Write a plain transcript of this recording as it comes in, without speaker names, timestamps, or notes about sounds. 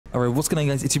Alright, what's going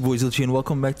on guys, it's your boy Zilchi and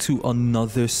welcome back to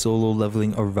another solo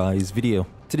leveling Arise video.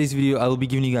 Today's video I will be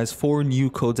giving you guys 4 new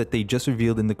codes that they just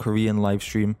revealed in the Korean live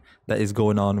stream that is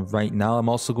going on right now. I'm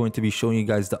also going to be showing you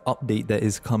guys the update that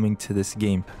is coming to this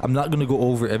game. I'm not going to go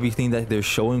over everything that they're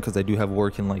showing because I do have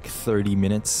work in like 30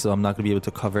 minutes, so I'm not going to be able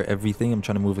to cover everything. I'm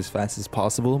trying to move as fast as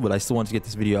possible, but I still want to get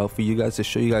this video out for you guys to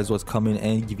show you guys what's coming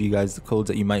and give you guys the codes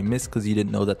that you might miss because you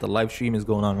didn't know that the live stream is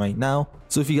going on right now.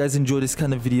 So if you guys enjoy this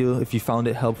kind of video, if you found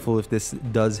it helpful, if this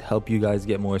does help you guys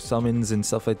get more summons and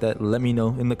stuff like that, let me know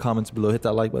in the comments below. Hit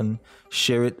that like button,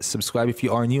 share it, subscribe if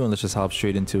you are new, and let's just hop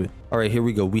straight into it. All right, here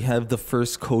we go. We have the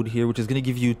first code here, which is going to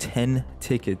give you 10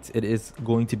 tickets. It is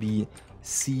going to be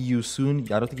see you soon.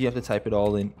 I don't think you have to type it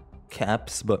all in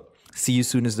caps, but see you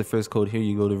soon is the first code here.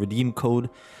 You go to redeem code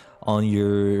on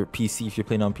your PC. If you're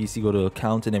playing on PC, go to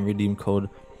account and then redeem code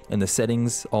in the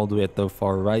settings all the way at the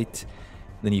far right.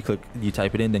 Then you click, you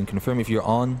type it in, then confirm. If you're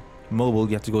on mobile,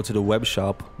 you have to go to the web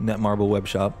shop, Netmarble web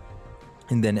shop,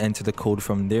 and then enter the code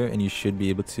from there, and you should be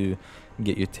able to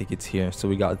get your tickets here. So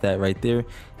we got that right there.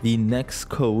 The next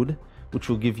code, which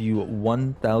will give you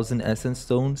 1,000 essence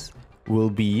stones,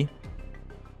 will be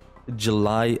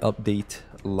July update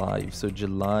live. So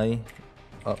July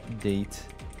update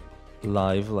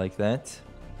live, like that,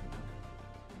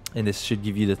 and this should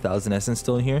give you the 1,000 essence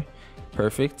stone here.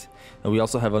 Perfect. And we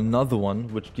also have another one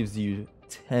which gives you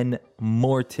 10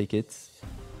 more tickets.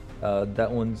 That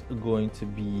one's going to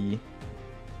be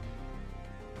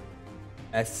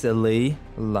SLA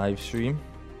live stream.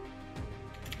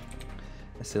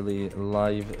 SLA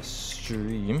live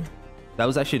stream. That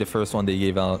was actually the first one they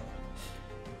gave out.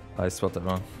 I spelled that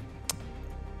wrong.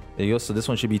 There you go. So this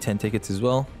one should be 10 tickets as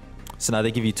well. So now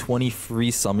they give you 20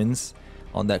 free summons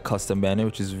on that custom banner,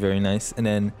 which is very nice. And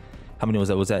then how many was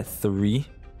that? Was that 3?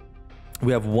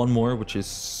 We have one more, which is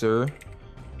surprise.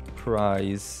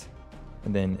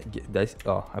 And then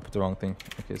oh, I put the wrong thing.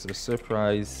 Okay, so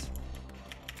surprise.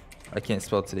 I can't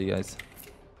spell today, guys.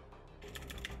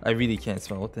 I really can't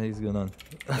spell. What the heck is going on?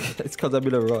 It's because I'm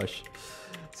in a rush.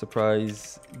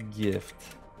 Surprise gift.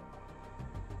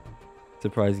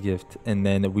 Surprise gift. And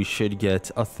then we should get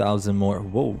 1,000 more.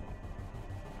 Whoa.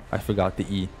 I forgot the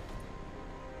E.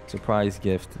 Surprise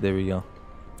gift. There we go.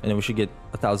 And then we should get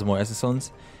 1,000 more essence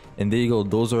stones. And there you go.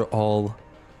 Those are all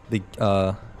the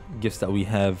gifts that we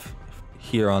have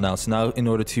here on out. So now in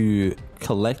order to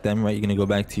collect them, right, you're going to go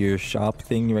back to your shop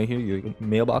thing right here, your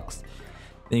mailbox.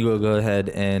 Then you go ahead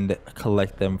and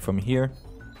collect them from here.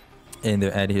 And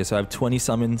they're added here. So I have 20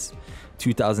 summons,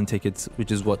 2,000 tickets,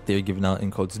 which is what they're giving out in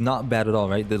codes. Not bad at all,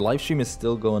 right? The live stream is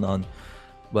still going on.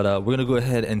 But we're going to go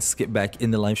ahead and skip back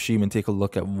in the live stream and take a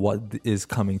look at what is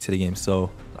coming to the game.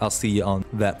 So I'll see you on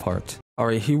that part. All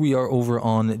right, here we are over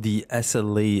on the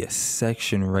SLA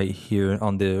section right here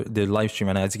on the live stream.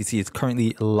 And as you can see, it's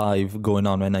currently live going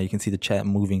on right now. You can see the chat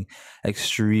moving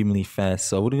extremely fast.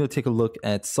 So we're going to take a look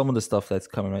at some of the stuff that's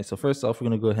coming, right? So first off, we're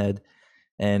going to go ahead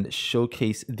and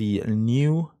showcase the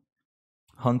new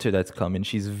hunter that's coming.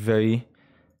 She's very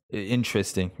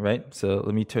interesting, right? So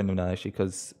let me turn them down actually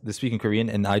because they're speaking Korean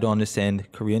and I don't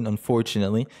understand Korean,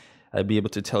 unfortunately. I'd be able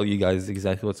to tell you guys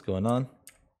exactly what's going on.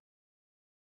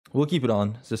 We'll keep it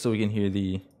on just so we can hear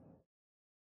the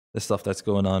stuff that's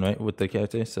going on, right, with the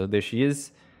character. So there she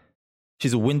is.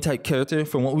 She's a wind type character.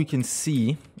 From what we can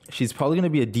see, she's probably going to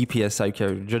be a DPS type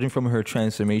character, judging from her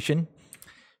transformation,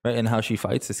 right, and how she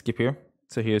fights. Let's skip here.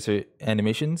 So here's her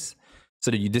animations.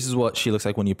 So this is what she looks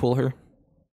like when you pull her.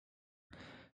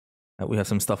 We have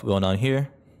some stuff going on here.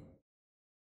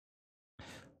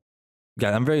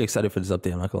 Guys, I'm very excited for this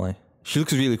update, I'm not gonna lie. She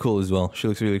looks really cool as well. She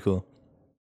looks really cool.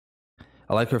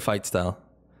 I like her fight style.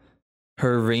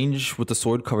 Her range with the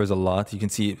sword covers a lot. You can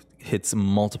see it hits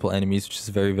multiple enemies, which is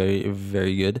very, very,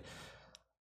 very good.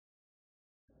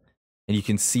 And you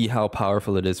can see how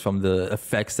powerful it is from the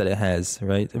effects that it has,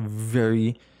 right? A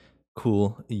very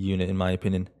cool unit, in my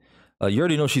opinion. You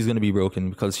already know she's going to be broken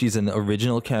because she's an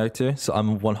original character. So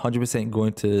I'm 100%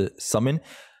 going to summon.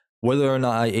 Whether or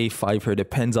not I A5 her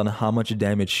depends on how much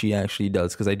damage she actually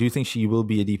does. Because I do think she will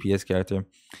be a DPS character.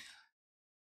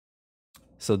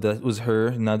 So that was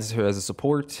her. Now this is her as a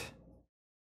support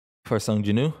for Sung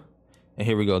Jinu. And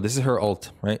here we go. This is her ult,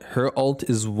 right? Her ult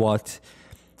is what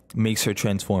makes her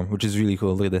transform, which is really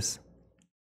cool. Look at this.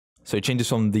 So it changes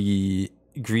from the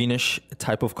greenish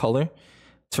type of color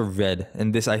to red,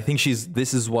 and this, I think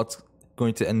this is what's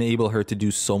going to enable her to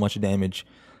do so much damage,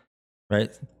 right?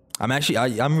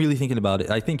 I'm really thinking about it.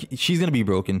 I think she's gonna be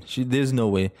broken. There's no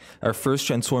way. Our first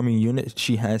transforming unit,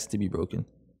 she has to be broken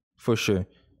for sure.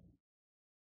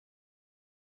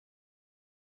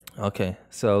 Okay,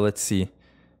 so let's see.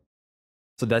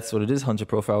 So that's what it is. Hunter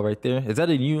profile right there. Is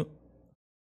that a new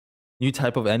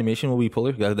type of animation will we pull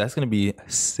her? Yeah, that's gonna be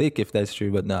sick if that's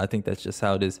true, but no, I think that's just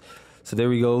how it is. So there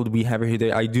we go. We have her here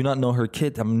there. I do not know her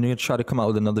kit. I'm gonna try to come out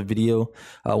with another video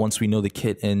once we know the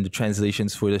kit and the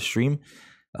translations for the stream.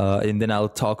 And then I'll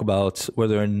talk about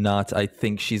whether or not I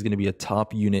think she's gonna be a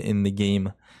top unit in the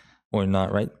game or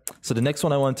not, right? So the next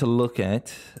one I want to look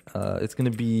at, it's gonna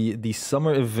be the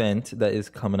summer event that is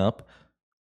coming up.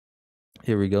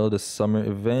 Here we go, the summer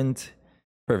event.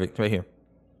 Perfect, right here.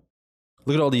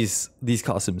 Look at all these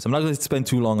costumes. I'm not going to spend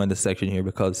too long on this section here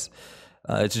because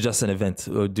it's just an event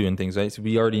of doing things, right? So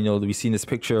we already know that we've seen this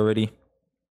picture already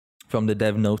from the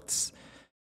dev notes.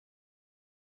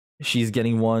 She's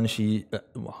getting one.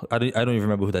 I don't even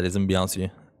remember who that is. I'm gonna be honest with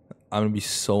you. I'm gonna be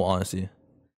so honest with you.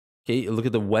 Okay, look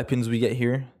at the weapons we get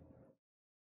here.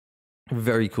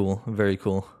 Very cool. Very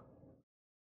cool.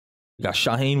 We got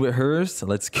Shaheen with hers.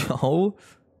 Let's go.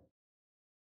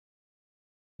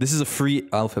 This is a free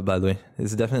outfit, by the way.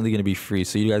 It's definitely going to be free,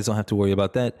 so you guys don't have to worry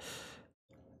about that.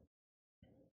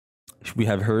 We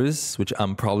have hers, which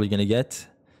I'm probably going to get.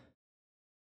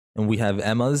 And we have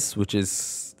Emma's, which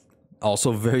is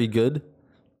also very good.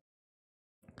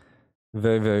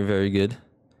 Very, very, very good.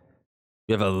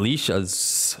 We have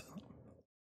Alicia's.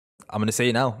 I'm going to say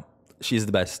it now. She's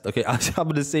the best. Okay, I'm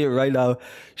going to say it right now.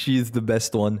 She is the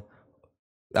best one.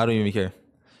 I don't even care.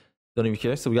 Don't even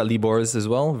care. So we got Libor's as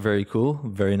well. Very cool.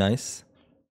 Very nice.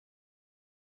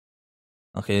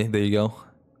 Okay, there you go.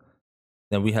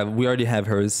 Then we already have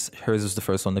hers. Hers is the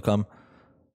first one to come.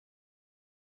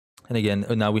 And again,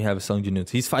 now we have Sung Jinwoo.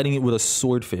 He's fighting it with a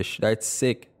swordfish. That's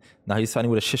sick. Now he's fighting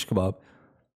with a shish kebab.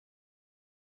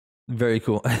 Very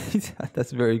cool.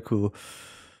 That's very cool.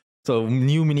 So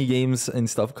new mini games and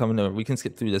stuff coming up. We can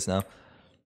skip through this now.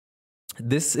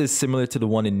 This is similar to the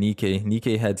one in Nikkei.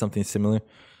 Nikkei had something similar.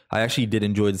 I actually did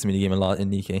enjoy this minigame a lot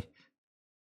in Nikkei.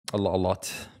 A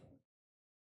lot.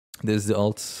 There's the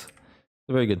alts.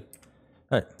 Very good.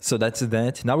 Alright, so that's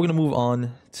that. Now we're going to move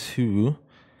on to...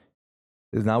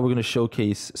 Now we're going to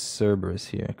showcase Cerberus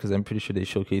here. Because I'm pretty sure they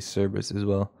showcased Cerberus as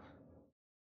well.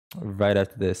 Right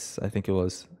after this, I think it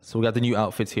was. So we got the new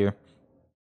outfits here.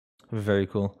 Very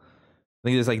cool. I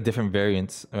think there's like different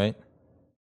variants, right?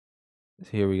 So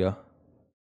here we go.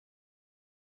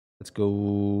 Let's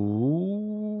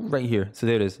go right here. So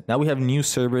there it is. Now we have new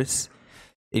Cerberus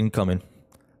incoming.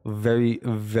 Very,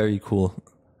 very cool.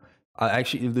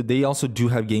 Actually, they also do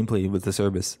have gameplay with the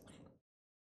Cerberus.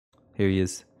 Here he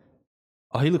is.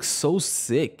 Oh, he looks so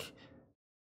sick.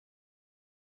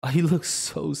 Oh, he looks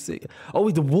so sick. Oh,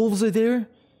 wait, the wolves are there?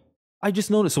 I just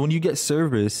noticed. So when you get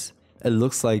Cerberus, it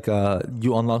looks like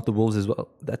you unlock the wolves as well.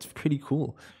 That's pretty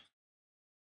cool.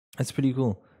 That's pretty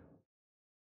cool.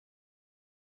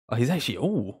 Oh, he's actually...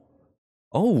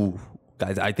 Oh,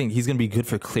 guys, I think he's going to be good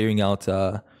for clearing out...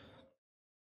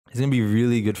 he's going to be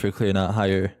really good for clearing out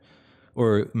higher...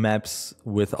 or maps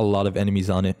with a lot of enemies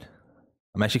on it.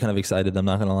 I'm actually kind of excited, I'm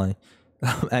not going to lie.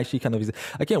 I'm actually kind of excited.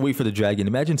 I can't wait for the dragon.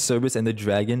 Imagine Cerberus and the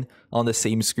dragon on the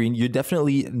same screen. You're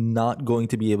definitely not going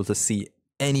to be able to see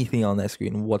anything on that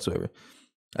screen whatsoever.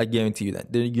 I guarantee you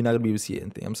that. You're not going to be able to see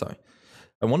anything. I'm sorry.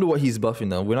 I wonder what he's buffing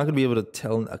though. We're not going to be able to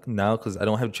tell now because I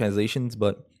don't have translations,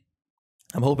 but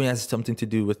I'm hoping it has something to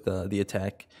do with the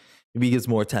attack. Maybe he gets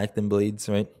more attack than blades,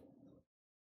 right?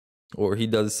 Or he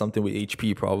does something with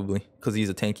HP probably because he's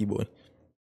a tanky boy.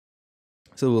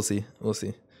 So we'll see. We'll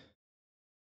see.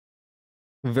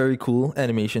 Very cool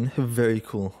animation. Very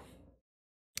cool.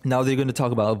 Now they're going to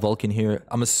talk about Vulcan here.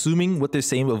 I'm assuming what they're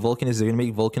saying about Vulcan is they're going to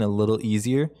make Vulcan a little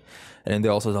easier. And then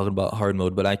they're also talking about hard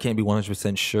mode, but I can't be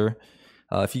 100% sure.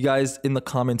 If you guys in the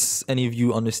comments, any of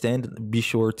you understand, be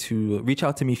sure to reach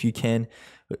out to me if you can.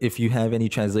 If you have any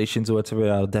translations or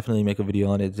whatever, I'll definitely make a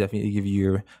video on it. Definitely give you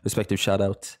your respective shout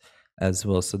out as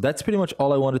well. So that's pretty much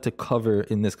all I wanted to cover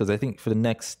in this because I think for the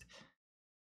next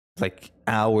like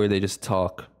hour they just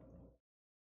talk.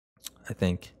 I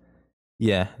think.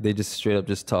 Yeah, they just straight up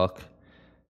just talk.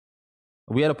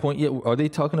 Are we at a point yet? Are they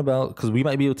talking about... Because we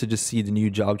might be able to just see the new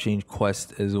job change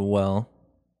quest as well.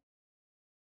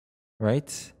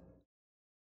 Right?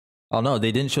 Oh no,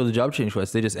 they didn't show the job change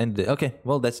quest. They just ended it. Okay,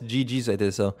 well that's GG's right there.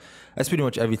 So that's pretty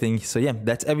much everything. So yeah,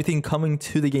 that's everything coming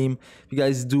to the game. If you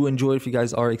guys do enjoy it, if you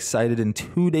guys are excited, in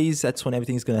 2 days, that's when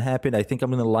everything's going to happen. I think I'm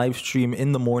going to live stream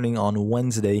in the morning on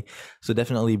Wednesday. So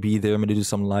definitely be there. I'm going to do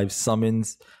some live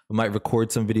summons. I might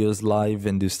record some videos live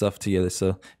and do stuff together.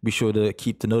 So be sure to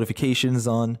keep the notifications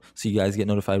on so you guys get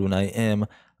notified when I am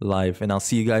live. And I'll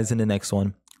see you guys in the next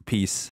one. Peace.